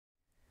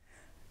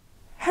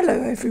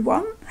Hello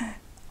everyone.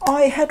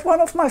 I had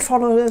one of my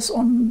followers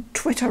on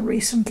Twitter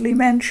recently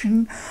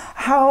mention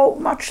how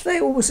much they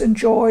always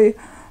enjoy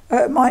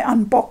my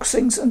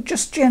unboxings and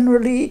just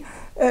generally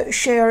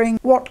sharing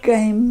what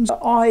games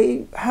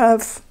I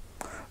have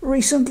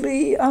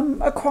recently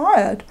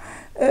acquired,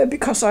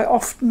 because I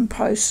often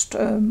post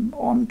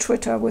on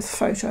Twitter with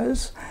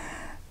photos.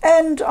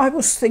 And I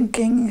was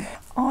thinking,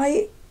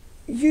 I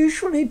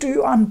usually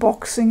do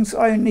unboxings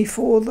only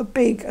for the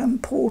big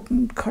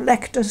important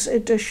collector's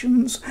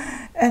editions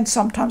and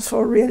sometimes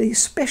for a really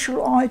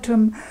special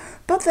item,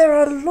 but there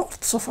are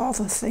lots of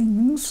other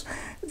things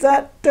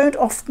that don't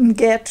often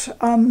get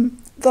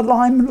the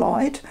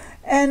limelight,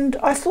 and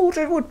I thought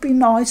it would be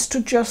nice to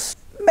just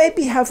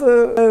maybe have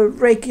a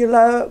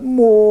regular,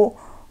 more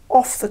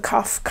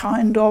off-the-cuff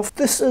kind of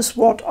 "this is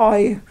what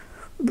I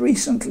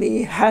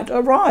recently had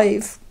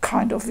arrive"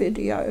 kind of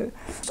video.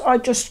 I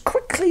just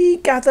quickly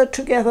gathered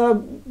together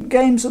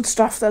games and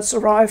stuff that's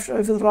arrived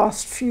over the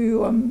last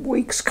few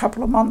weeks,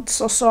 couple of months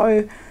or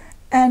so,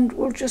 and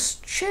we'll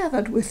just share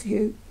that with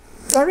you.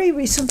 Very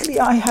recently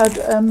I had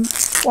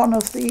one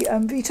of the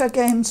Vita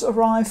games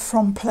arrive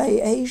from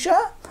Play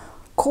Asia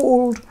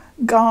called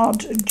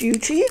Guard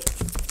Duty,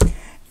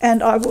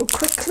 and I will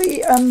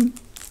quickly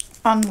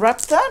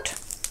unwrap that.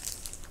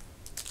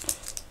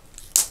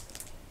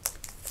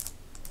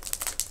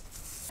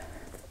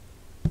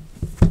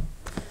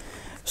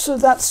 So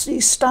that's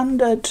the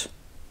standard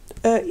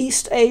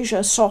East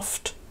Asia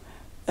Soft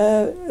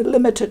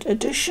limited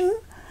edition,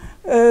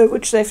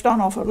 which they've done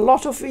of a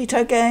lot of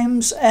Vita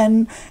games.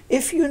 And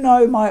if you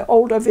know my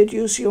older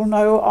videos, you'll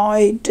know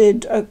I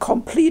did a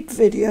complete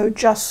video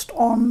just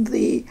on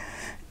the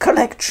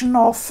collection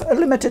of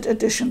limited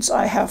editions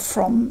I have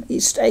from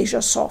East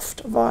Asia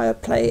Soft via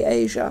Play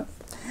Asia.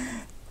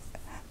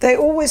 They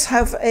always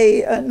have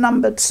a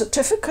numbered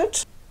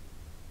certificate.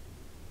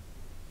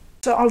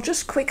 So I'll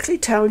just quickly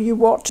tell you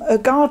what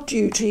Guard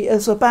Duty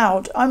is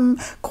about. I'm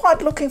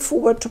quite looking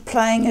forward to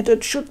playing it.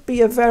 It should be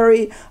a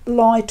very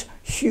light,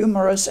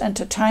 humorous,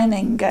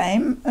 entertaining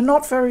game.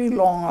 Not very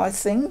long, I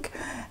think.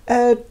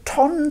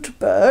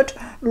 Tondbert,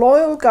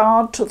 loyal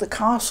guard to the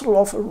castle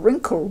of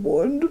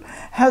Wrinklewood,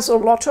 has a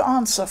lot to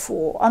answer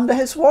for. Under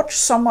his watch,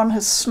 someone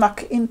has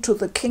snuck into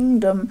the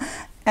kingdom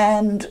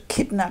and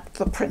kidnapped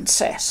the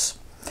princess.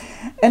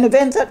 An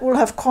event that will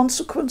have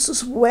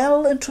consequences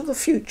well into the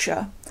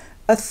future.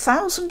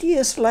 1,000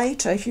 years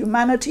later,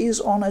 humanity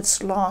is on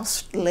its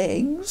last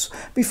legs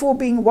before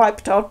being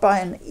wiped out by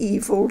an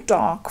evil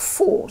dark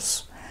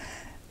force.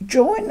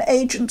 Join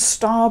Agent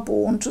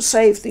Starborn to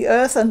save the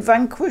Earth and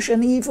vanquish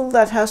an evil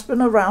that has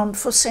been around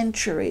for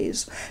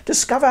centuries.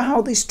 Discover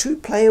how these two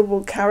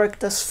playable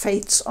characters'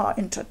 fates are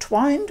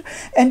intertwined,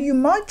 and you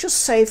might just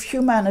save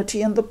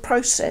humanity in the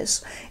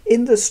process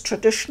in this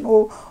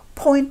traditional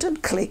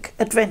point-and-click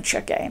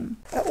adventure game.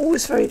 They're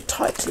always very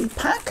tightly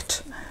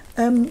packed.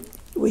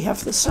 We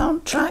have the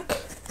soundtrack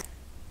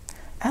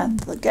and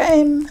the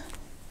game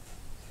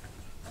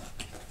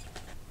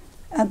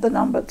and the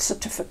numbered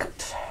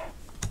certificate.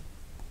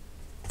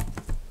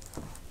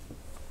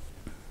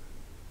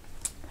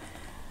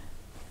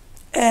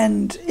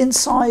 And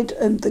inside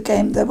the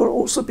game there will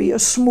also be a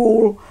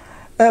small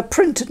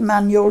printed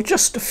manual,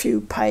 just a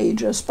few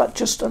pages, but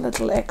just a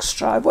little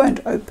extra. I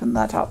won't open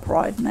that up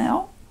right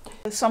now.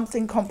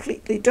 Something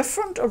completely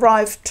different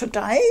arrived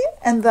today,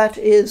 and that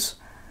is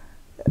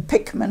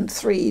Pikmin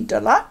 3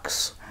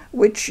 Deluxe,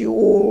 which you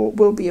all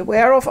will be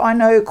aware of. I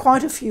know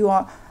quite a few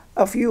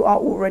of you are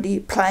already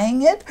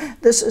playing it.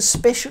 This is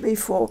especially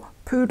for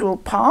Poodle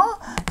Pa,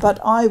 but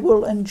I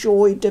will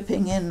enjoy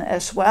dipping in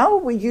as well.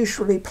 We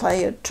usually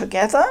play it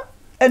together.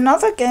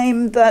 Another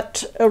game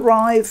that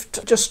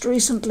arrived just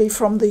recently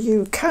from the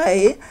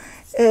UK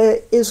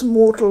is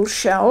Mortal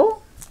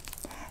Shell,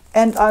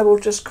 and I will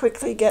just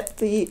quickly get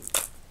the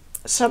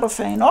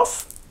cellophane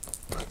off.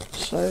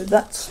 So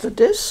that's the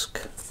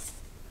disc.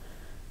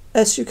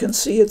 As you can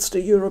see, it's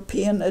the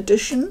European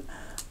edition.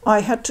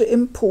 I had to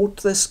import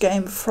this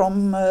game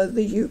from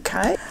the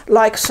UK,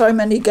 like so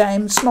many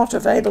games not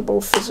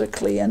available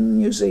physically in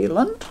New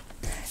Zealand.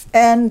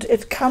 And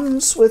it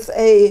comes with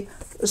a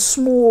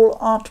small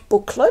art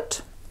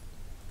booklet.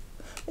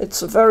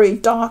 It's a very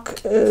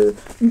dark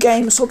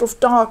game, sort of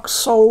Dark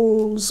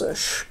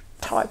Souls-ish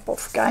type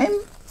of game.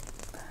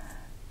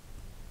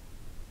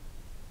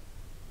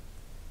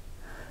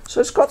 So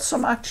it's got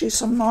actually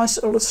some nice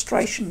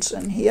illustrations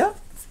in here.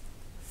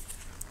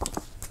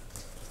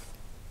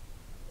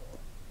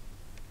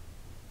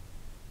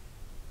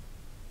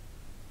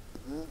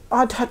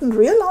 I hadn't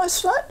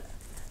realised that.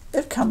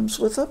 It comes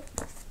with a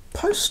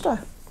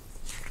poster.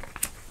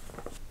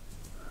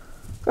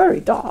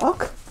 Very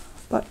dark,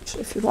 but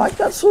if you like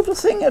that sort of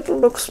thing, it'll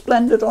look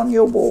splendid on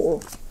your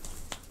wall.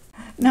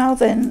 Now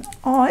then,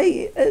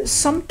 I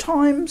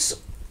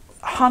sometimes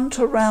hunt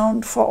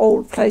around for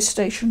old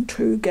PlayStation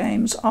 2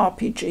 games,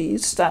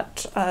 RPGs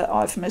that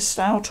I've missed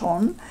out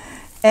on,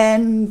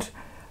 and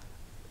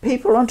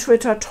people on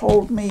Twitter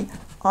told me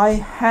I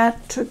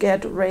had to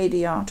get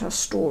Radiata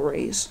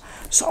Stories.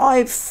 So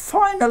I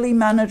finally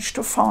managed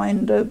to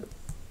find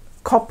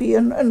copy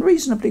in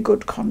reasonably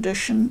good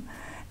condition,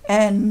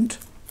 and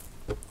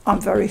I'm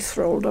very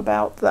thrilled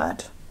about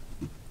that.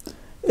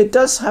 It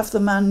does have the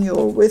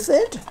manual with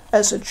it,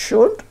 as it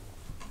should,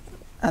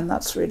 and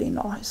that's really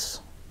nice.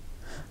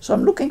 So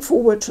I'm looking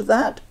forward to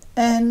that,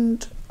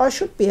 and I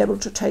should be able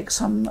to take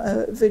some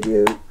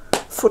video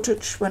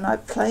footage when I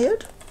play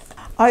it.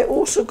 I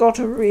also got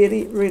a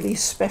really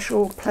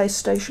special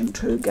PlayStation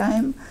 2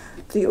 game,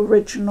 the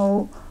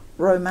original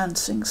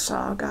Romancing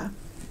Saga.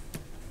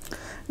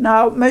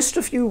 Now, most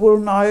of you will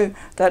know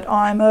that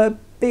I'm a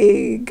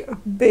big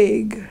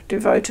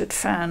devoted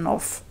fan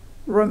of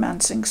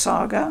Romancing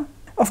Saga.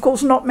 Of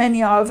course, not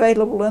many are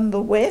available in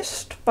the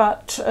West,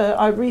 but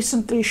I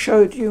recently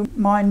showed you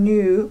my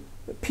new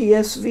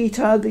PS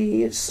Vita,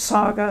 the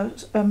Saga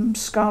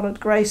Scarlet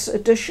Grace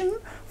edition,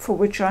 for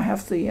which I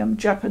have the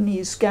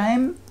Japanese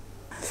game.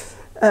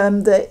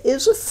 There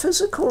is a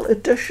physical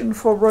edition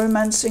for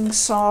Romancing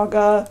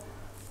Saga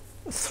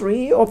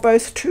 3, or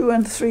both 2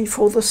 and 3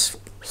 for the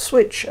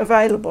Switch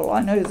available.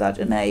 I know that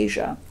in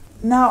Asia.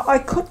 Now, I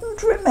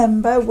couldn't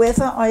remember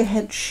whether I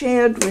had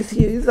shared with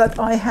you that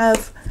I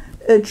have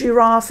a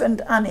Giraffe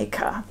and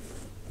Annika.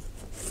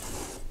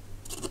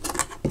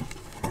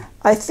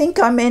 I think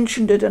I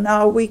mentioned it in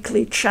our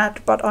weekly chat,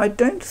 but I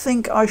don't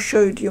think I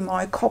showed you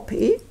my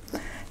copy.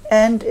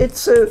 And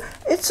it's a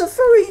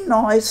very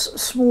nice,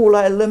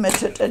 smaller,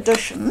 limited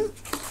edition.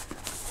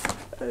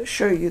 I'll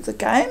show you the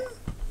game.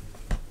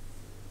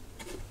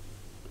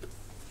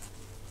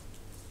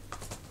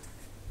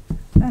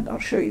 And I'll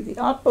show you the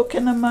art book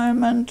in a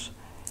moment.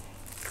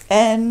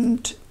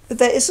 And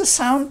there is a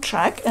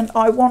soundtrack, and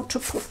I want to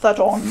put that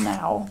on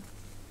now,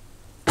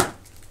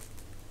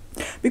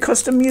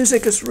 because the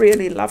music is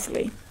really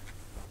lovely.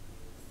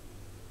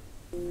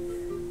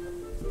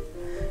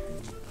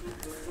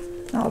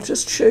 I'll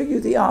just show you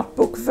the art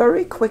book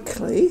very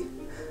quickly,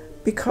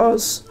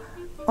 because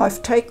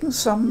I've taken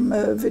some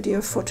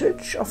video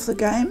footage of the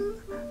game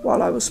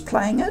while I was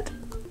playing it.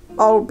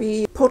 I'll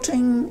be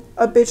putting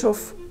a bit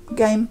of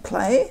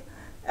gameplay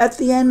at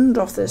the end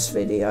of this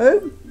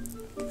video,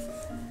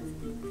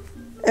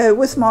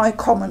 with my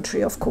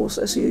commentary, of course,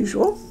 as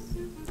usual,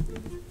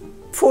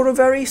 for a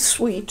very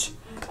sweet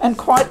and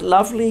quite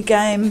lovely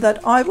game that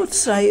I would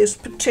say is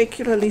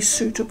particularly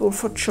suitable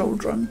for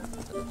children.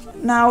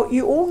 Now,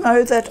 you all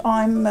know that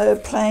I'm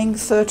playing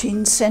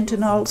 13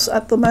 Sentinels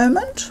at the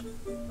moment,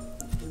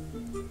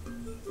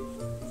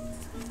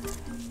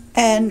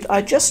 and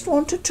I just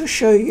wanted to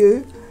show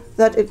you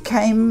that it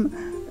came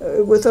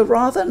with a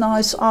rather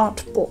nice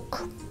art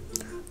book.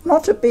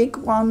 Not a big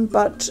one,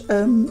 but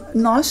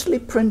nicely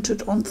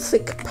printed on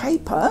thick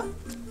paper,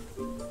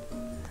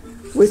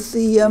 with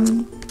the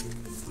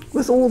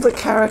with all the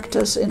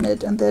characters in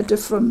it and their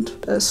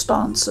different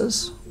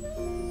stances.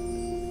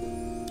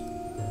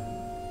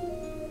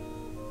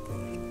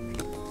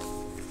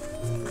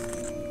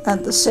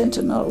 And the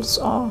Sentinels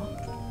are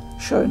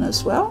shown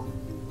as well.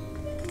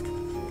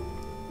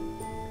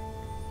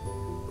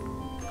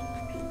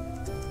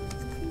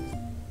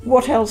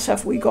 What else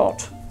have we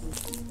got?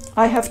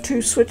 I have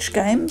 2 Switch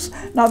games.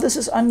 Now, this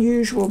is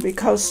unusual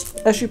because,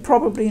 as you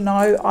probably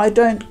know, I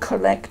don't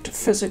collect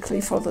physically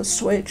for the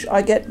Switch.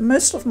 I get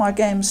most of my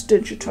games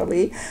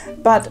digitally,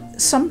 but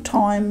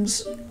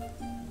sometimes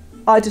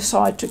I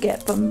decide to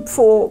get them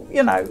for,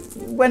 you know,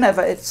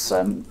 whenever it's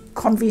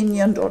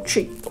convenient or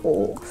cheap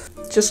or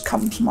just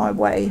comes my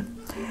way.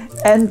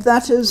 And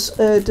that is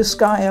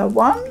Disgaea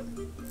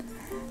 1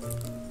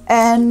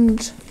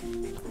 and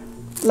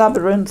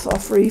Labyrinth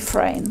of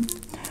Refrain.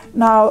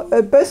 Now,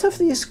 both of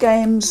these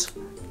games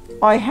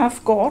I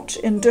have got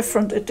in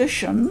different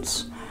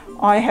editions.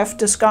 I have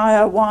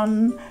Disgaea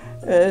 1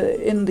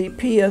 in the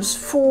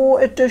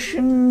PS4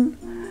 edition.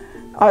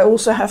 I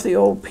also have the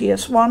old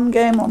PS1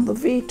 game on the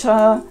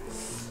Vita.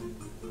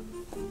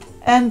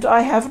 And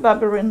I have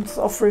Labyrinth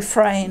of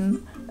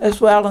Refrain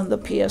as well in the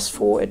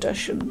PS4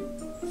 edition.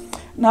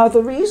 Now,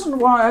 the reason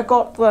why I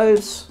got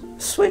those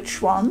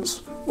Switch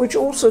ones, which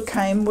also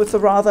came with the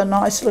rather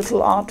nice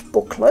little art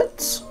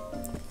booklets,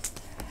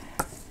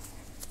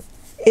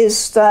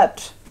 is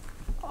that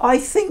I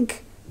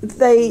think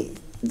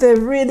they're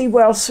really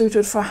well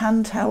suited for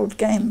handheld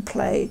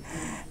gameplay,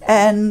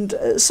 and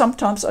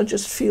sometimes I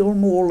just feel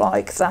more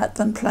like that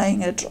than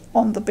playing it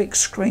on the big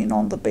screen,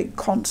 on the big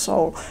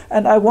console,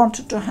 and I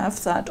wanted to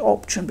have that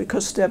option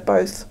because they're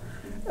both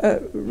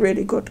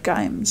really good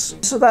games.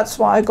 So that's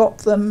why I got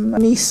them.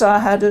 Nisa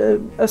had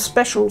a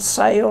special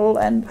sale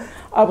and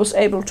I was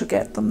able to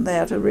get them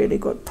there at a really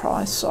good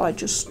price, so I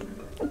just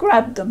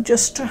grabbed them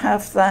just to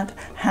have that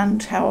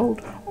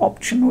handheld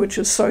option, which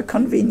is so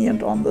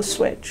convenient on the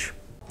Switch.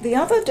 The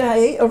other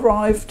day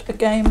arrived a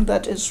game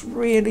that is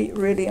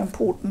really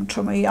important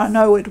to me. I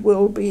know it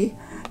will be,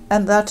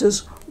 and that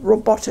is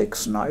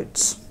Robotics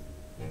Notes.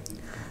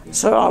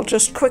 So I'll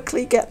just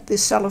quickly get the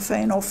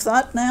cellophane off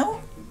that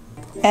now.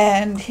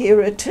 And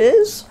here it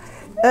is.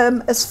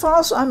 As far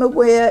as I'm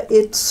aware,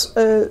 it's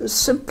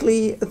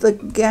simply the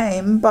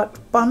game, but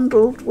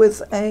bundled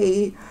with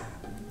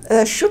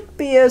there should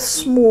be a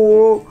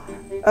small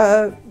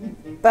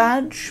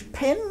badge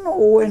pin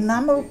or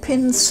enamel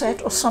pin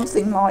set or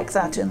something like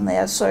that in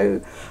there.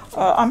 So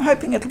I'm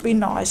hoping it'll be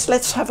nice.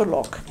 Let's have a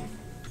look.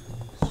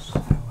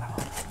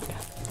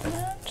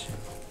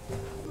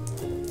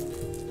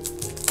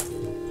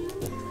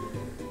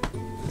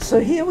 So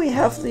here we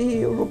have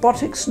the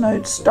Robotics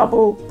Notes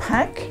Double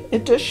Pack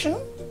Edition,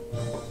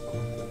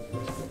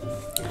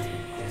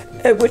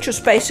 which is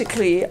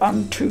basically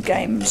 2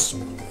 games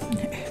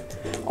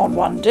on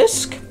 1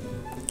 disc.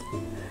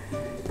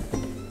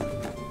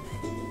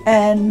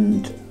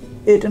 And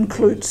it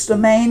includes the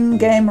main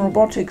game,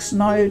 Robotics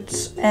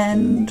Notes,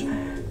 and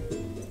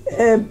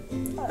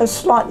a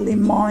slightly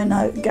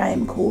minor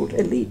game called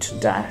Elite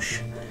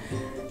Dash.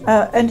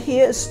 And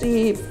here's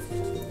the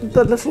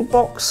little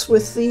box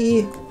with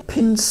the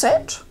pin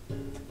set,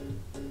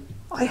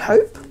 I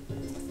hope.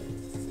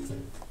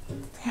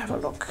 Have a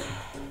look.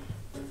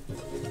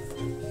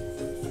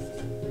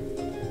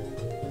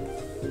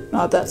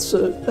 Now that's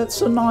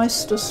a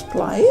nice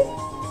display.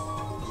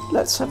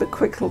 Let's have a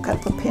quick look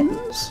at the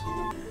pins.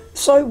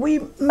 So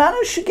we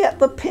managed to get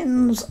the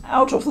pins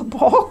out of the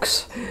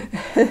box.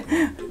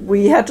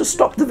 We had to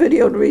stop the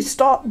video and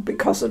restart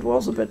because it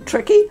was a bit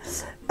tricky.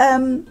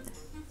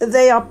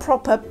 They are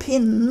proper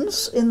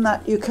pins in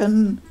that you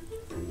can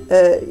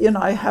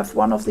have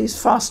one of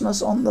these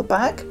fasteners on the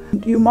back.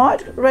 You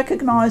might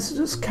recognize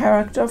this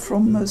character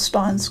from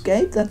Steins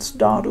Gate. That's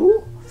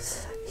Dadu.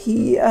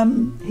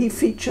 He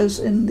features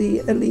in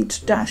the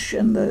Elite Dash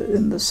in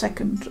the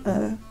second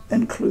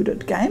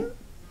included game.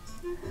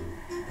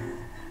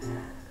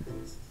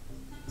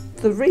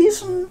 The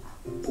reason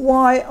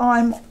why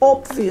I'm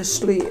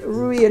obviously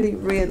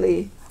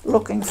really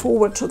looking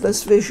forward to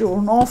this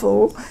visual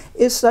novel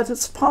is that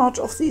it's part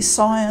of the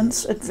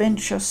science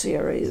adventure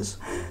series.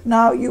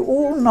 Now, you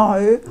all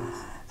know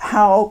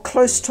how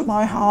close to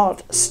my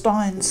heart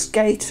Steins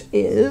Gate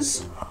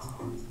is,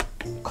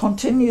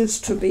 continues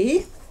to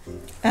be,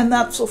 and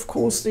that's of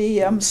course the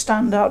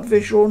standout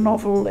visual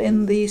novel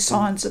in the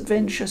science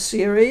adventure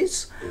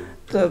series,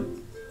 the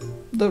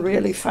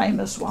really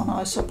famous one,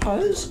 I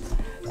suppose.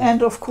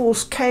 And of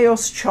course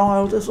Chaos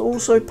Child is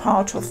also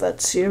part of that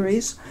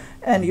series,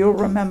 and you'll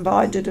remember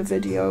I did a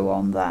video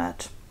on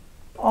that.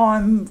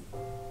 I'm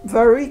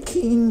very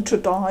keen to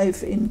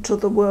dive into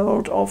the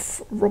world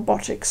of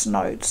Robotics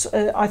Notes.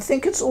 I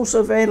think it's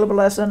also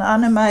available as an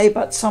anime,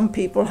 but some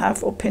people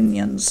have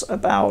opinions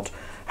about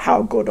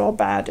how good or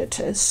bad it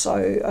is,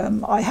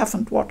 so I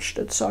haven't watched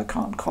it, so I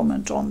can't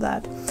comment on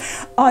that.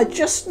 I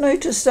just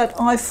noticed that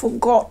I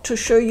forgot to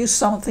show you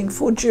something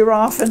for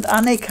Giraffe and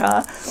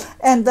Annika,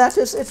 and that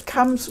is it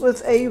comes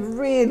with a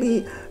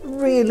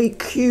really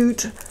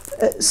cute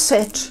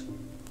set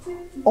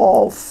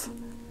of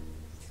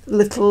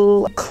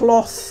little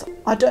cloth,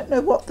 I don't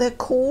know what they're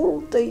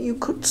called, you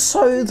could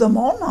sew them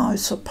on, I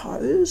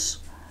suppose.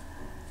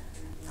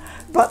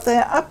 But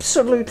they're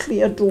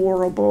absolutely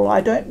adorable.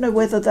 I don't know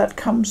whether that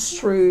comes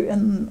through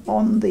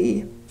on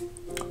the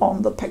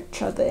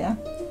picture there.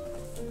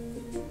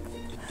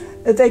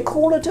 They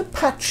call it a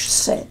patch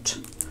set,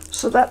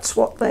 so that's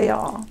what they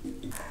are.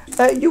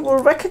 You will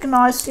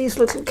recognize these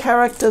little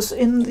characters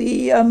in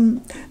the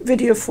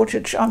video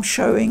footage I'm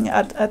showing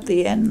at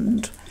the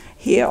end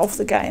here of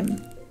the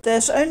game.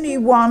 There's only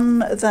one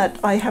that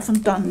I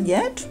haven't done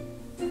yet,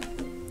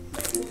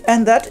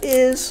 and that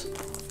is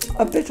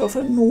a bit of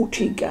a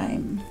naughty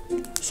game.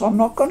 So I'm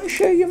not going to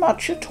show you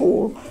much at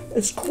all.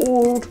 It's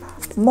called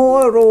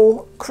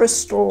Moero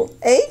Crystal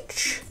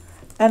H,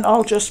 and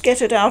I'll just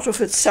get it out of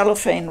its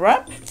cellophane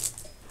wrap.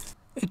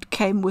 It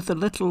came with a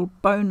little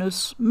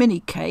bonus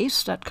mini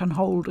case that can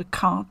hold a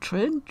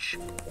cartridge.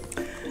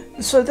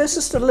 So this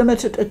is the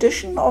limited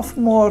edition of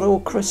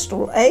Moero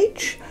Crystal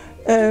H,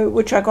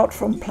 which I got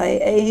from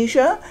Play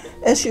Asia.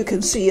 As you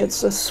can see,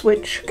 it's a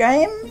Switch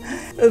game.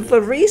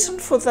 The reason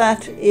for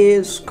that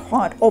is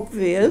quite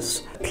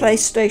obvious.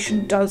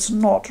 PlayStation does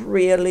not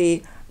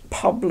really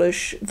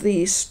publish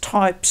these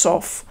types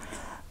of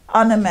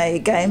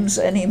anime games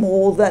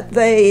anymore that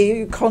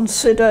they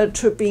consider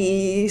to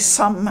be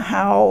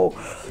somehow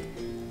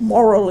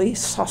morally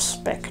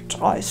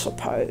suspect, I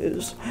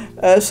suppose.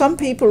 Some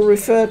people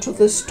refer to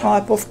this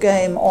type of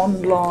game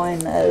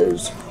online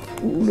as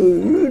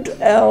lewd,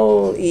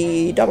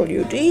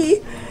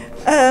 L-E-W-D.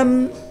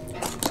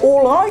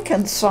 All I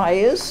can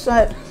say is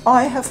that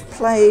I have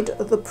played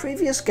the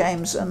previous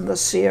games in the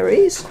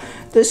series.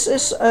 This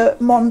is a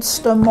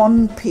Monster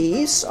Mon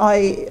piece.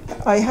 I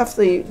have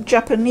the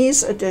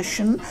Japanese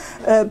edition,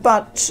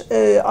 but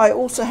I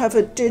also have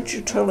it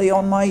digitally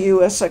on my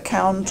US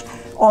account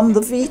on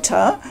the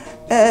Vita,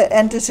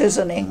 and it is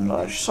in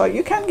English, so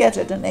you can get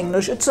it in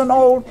English. It's an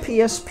old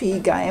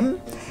PSP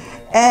game,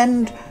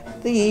 and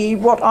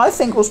what I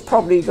think was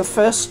probably the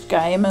first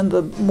game in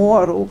the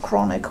Moero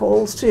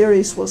Chronicles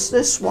series was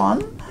this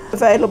one,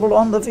 available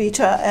on the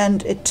Vita,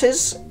 and it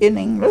is in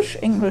English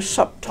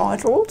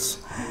subtitles.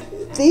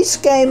 These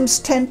games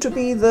tend to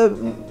be the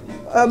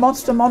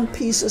Monster Mon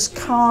piece is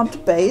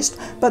card-based,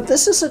 but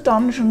this is a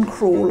dungeon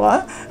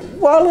crawler.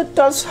 While it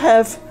does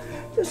have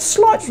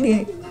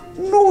slightly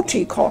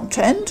naughty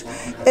content.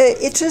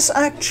 It is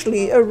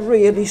actually a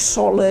really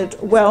solid,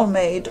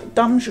 well-made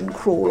dungeon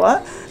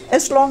crawler,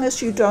 as long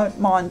as you don't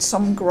mind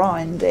some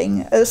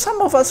grinding.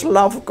 Some of us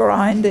love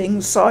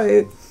grinding,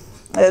 so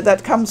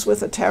that comes with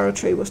the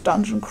territory with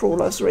dungeon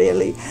crawlers,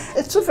 really.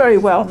 It's a very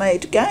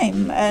well-made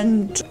game,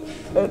 and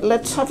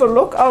let's have a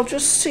look. I'll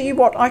just see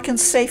what I can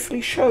safely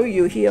show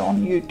you here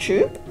on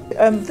YouTube.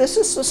 This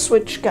is the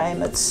Switch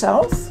game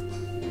itself.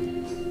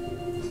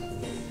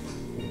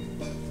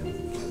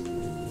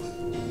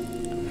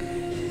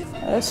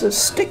 There's a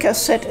sticker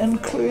set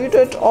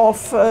included of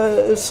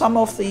some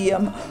of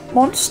the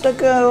monster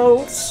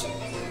girls,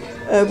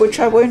 which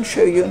I won't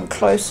show you in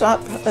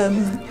close-up.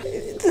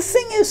 The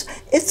thing is,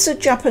 it's a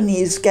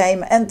Japanese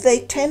game, and they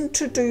tend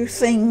to do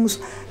things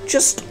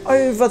just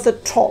over the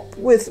top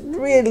with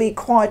really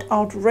quite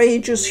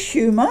outrageous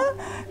humour,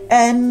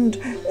 and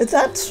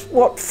that's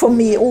what for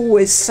me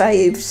always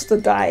saves the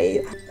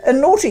day. A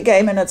naughty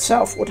game in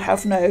itself would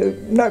have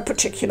no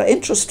particular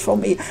interest for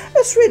me.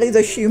 It's really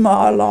the humour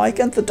I like,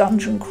 and the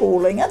dungeon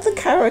crawling, and the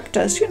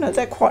characters, you know,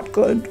 they're quite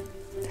good.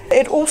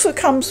 It also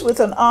comes with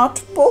an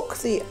art book,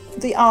 the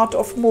Art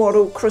of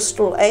Moero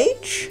Crystal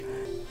Age.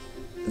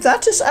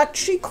 That is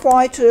actually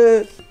quite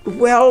a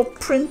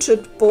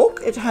well-printed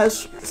book. It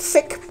has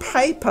thick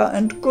paper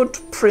and good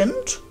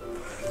print,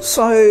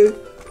 so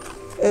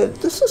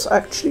this is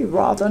actually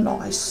rather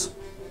nice.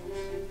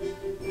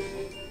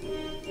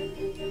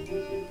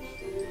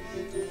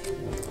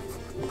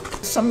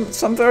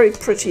 Some very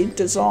pretty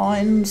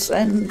designs,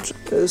 and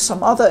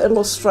some other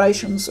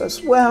illustrations as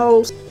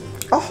well.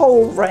 A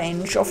whole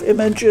range of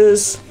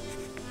images.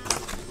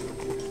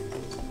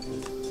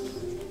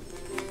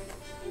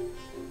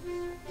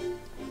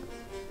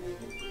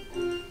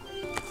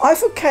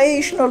 I've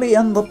occasionally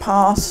in the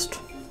past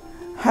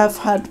have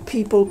had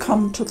people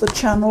come to the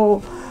channel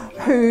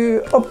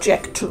who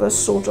object to this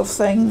sort of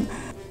thing.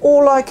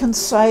 All I can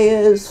say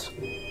is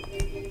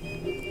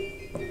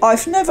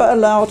I've never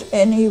allowed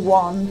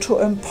anyone to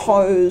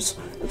impose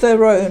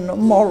their own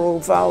moral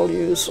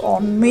values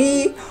on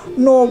me,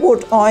 nor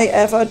would I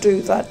ever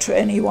do that to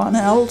anyone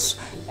else.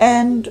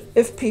 And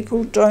if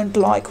people don't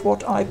like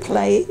what I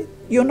play,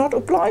 you're not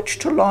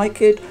obliged to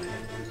like it,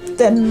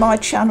 then my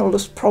channel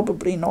is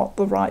probably not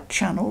the right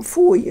channel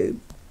for you.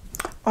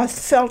 I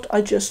felt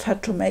I just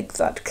had to make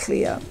that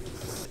clear.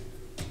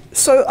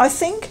 So I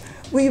think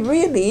we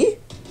really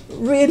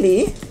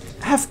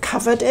have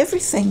covered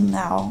everything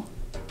now.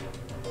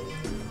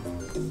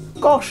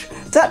 Gosh,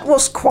 that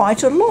was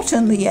quite a lot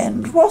in the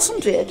end,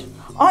 wasn't it?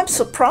 I'm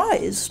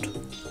surprised.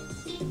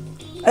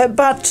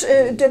 But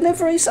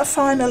deliveries are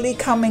finally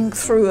coming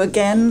through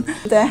again.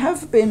 There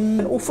have been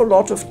an awful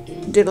lot of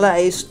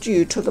delays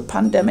due to the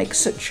pandemic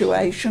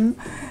situation,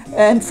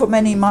 and for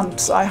many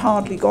months I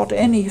hardly got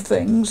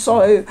anything,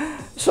 so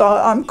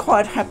I'm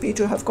quite happy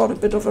to have got a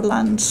bit of a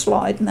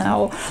landslide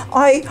now.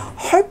 I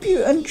hope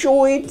you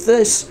enjoyed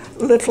this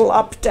little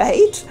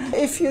update.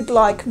 If you'd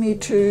like me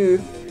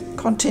to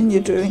continue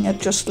doing it,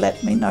 just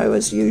let me know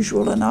as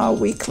usual in our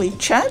weekly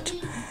chat.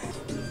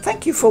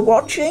 Thank you for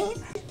watching.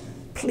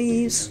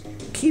 Please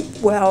keep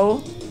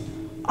well.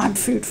 I'm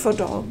Food for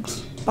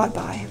Dogs. Bye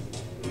bye.